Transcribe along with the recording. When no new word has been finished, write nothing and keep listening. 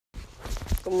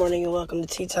Good morning and welcome to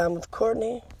Tea Time with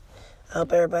Courtney. I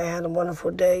hope everybody had a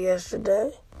wonderful day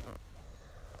yesterday.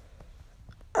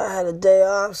 I had a day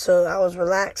off, so I was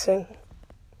relaxing.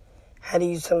 Had to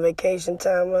use some vacation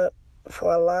time up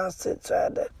before I lost it, so I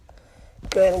had to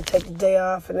go ahead and take the day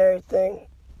off and everything.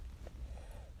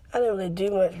 I didn't really do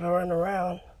much but run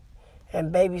around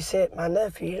and babysit my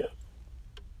nephew.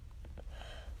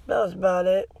 That was about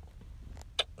it.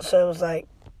 So it was like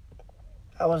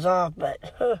I was off, but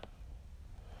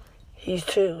he's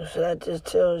 2, so that just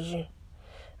tells you.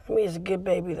 I mean, he's a good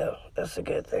baby, though. That's a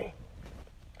good thing.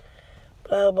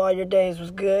 But I hope all your days was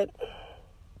good.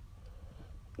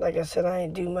 Like I said, I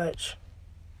ain't do much.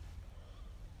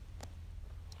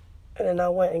 And then I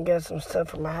went and got some stuff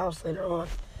for my house later on.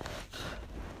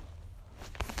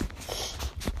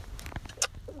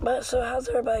 But, so how's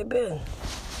everybody been?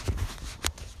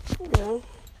 You know,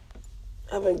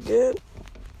 I've been good.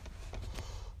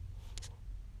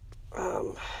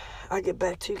 I'll get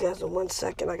back to you guys in 1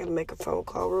 second. I got to make a phone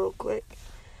call real quick.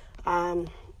 Thank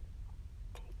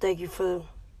you for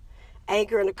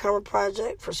Anchor and the Karma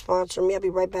Project for sponsoring me. I'll be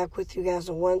right back with you guys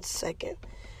in 1 second.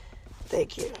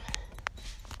 Thank you.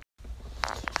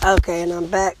 Okay, and I'm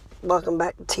back. Welcome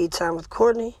back to Tea Time with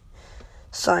Courtney.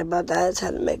 Sorry about that. I just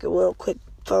had to make a real quick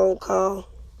phone call.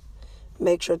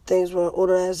 Make sure things were in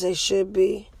order as they should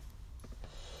be.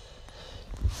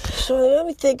 So let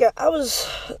me think. I was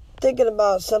thinking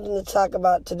about something to talk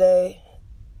about today,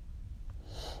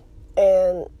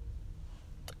 and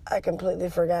I completely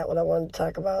forgot what I wanted to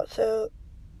talk about. So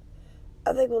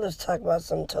I think we'll just talk about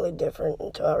something totally different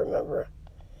until I remember.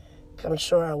 I'm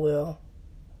sure I will.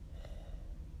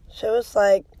 So it's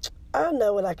like, I don't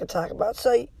know what I could talk about.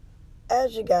 So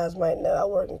as you guys might know, I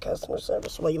work in customer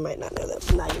service. Well, you might not know that,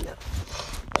 but now you know.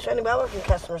 So anyway, I work in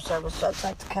customer service, so I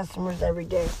talk to customers every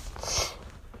day.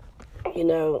 You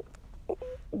know,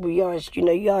 you always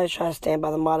try to stand by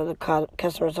the motto, the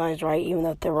customer's always right, even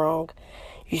if they're wrong.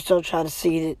 You still try to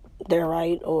see that they're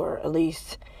right, or at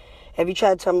least if you try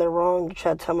to tell them they're wrong, you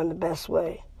try to tell them in the best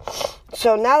way.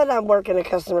 So now that I'm working in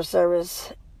customer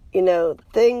service,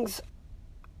 things,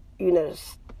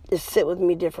 just sit with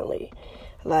me differently.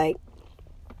 Like,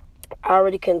 I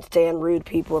already couldn't stand rude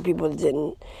people or people that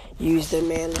didn't use their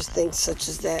manners, things such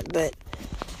as that. But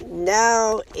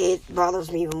now it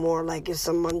bothers me even more, like if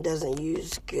someone doesn't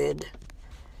use good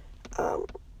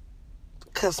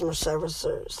customer service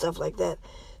or stuff like that.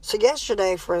 So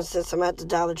yesterday, for instance, I'm at the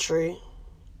Dollar Tree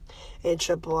in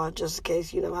Chippewa, just in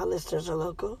case, my listeners are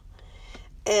local.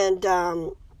 And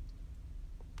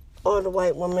older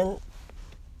white woman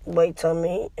waits on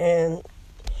me. And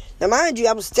now, mind you,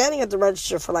 I was standing at the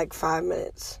register for like 5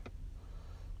 minutes.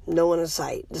 No one in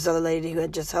sight. This other lady who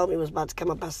had just helped me was about to come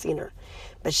up. I seen her.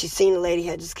 But she seen the lady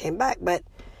had just came back. But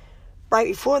right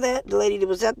before that, the lady that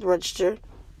was at the register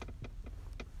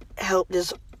helped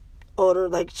this older,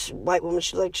 white woman.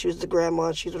 She was the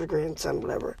grandma. She was with her grandson,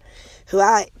 whatever. Who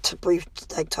I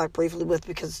talked briefly with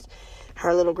because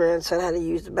her little grandson had to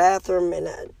use the bathroom. And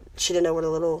she didn't know where the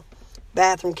little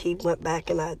bathroom key went back.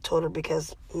 And I told her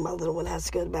because my little one has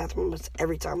to go to the bathroom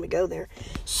every time we go there.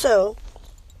 So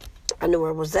I knew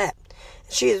where it was at.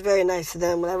 She is very nice to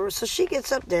them, whatever. So she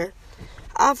gets up there,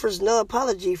 offers no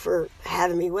apology for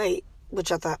having me wait,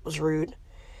 which I thought was rude.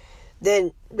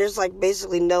 Then there's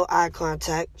basically no eye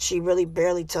contact. She really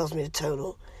barely tells me the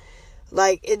total.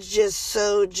 It's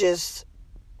just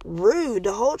rude.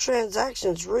 The whole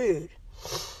transaction's rude.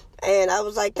 And I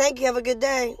was like, thank you, have a good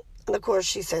day. And of course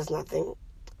she says nothing.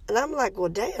 And I'm like, well,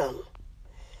 damn.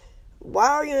 Why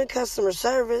are you in customer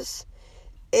service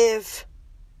if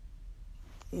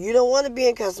you don't want to be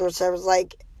in customer service?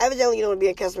 Evidently you don't want to be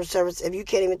in customer service if you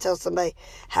can't even tell somebody,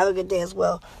 have a good day as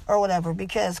well, or whatever.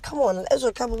 Because, come on, those are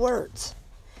a couple words.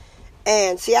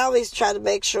 And, see, I always try to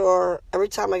make sure, every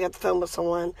time I get the phone with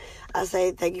someone, I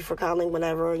say, thank you for calling,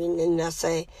 whatever, and I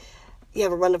say, you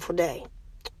have a wonderful day.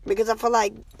 Because I feel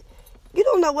like you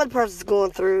don't know what person's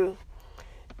going through.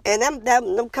 And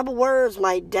them couple words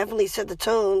might definitely set the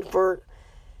tone for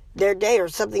their day or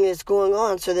something that's going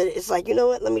on, so that it's like, you know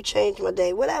what, let me change my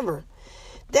day, whatever.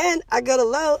 Then I go to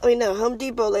Home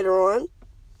Depot later on.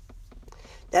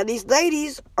 Now these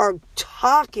ladies are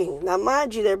talking. Now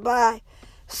mind you, they're by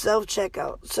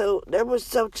self-checkout. So there was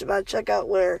self-checkout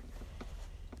where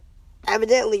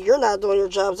evidently you're not doing your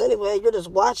jobs anyway. You're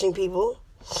just watching people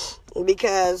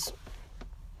because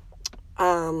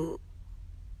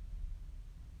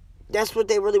that's what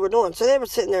they really were doing. So they were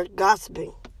sitting there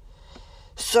gossiping.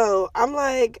 So I'm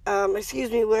like,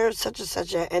 excuse me, where's such and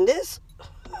such at? And this,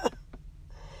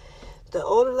 the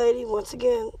older lady, once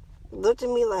again, looked at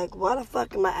me like, why the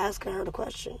fuck am I asking her the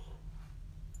question?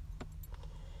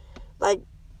 Like,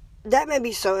 that made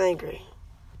me so angry.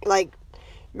 Like,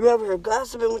 you're over here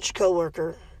gossiping with your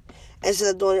coworker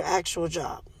instead of doing your actual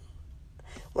job.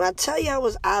 When I tell you I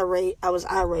was irate, I was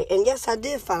irate. And yes, I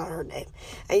did find out her name.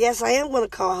 And yes, I am going to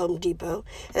call Home Depot.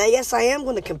 And yes, I am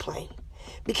going to complain.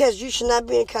 Because you should not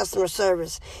be in customer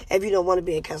service if you don't want to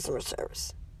be in customer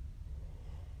service.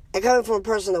 And coming from a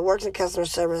person that works in customer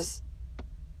service,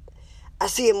 I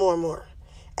see it more and more.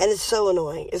 And it's so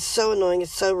annoying. It's so annoying.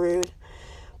 It's so rude.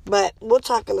 But we'll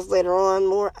talk on this later on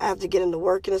more. I have to get into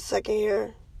work in a second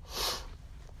here.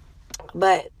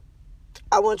 But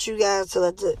I want you guys to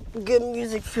let the good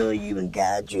music fill you and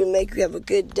guide you and make you have a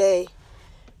good day.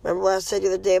 Remember what I said the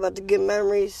other day about the good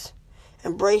memories?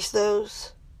 Embrace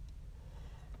those.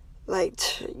 Like,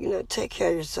 take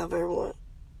care of yourself, everyone.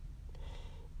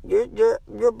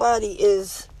 Your body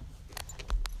is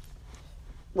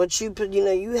what you put.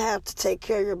 You have to take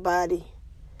care of your body.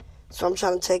 So I'm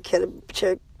trying to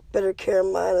take better care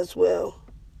of mine as well.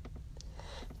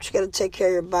 But you got to take care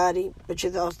of your body, but you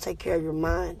have to also take care of your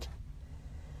mind.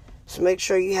 So make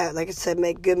sure you have, like I said,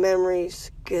 make good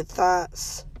memories, good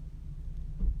thoughts.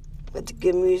 Let the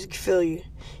good music fill you.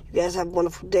 You guys have a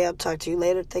wonderful day. I'll talk to you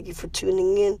later. Thank you for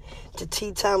tuning in to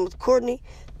Tea Time with Courtney.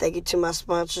 Thank you to my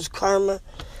sponsors, Karma,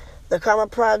 the Karma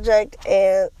Project,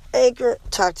 and Anchor.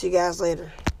 Talk to you guys later.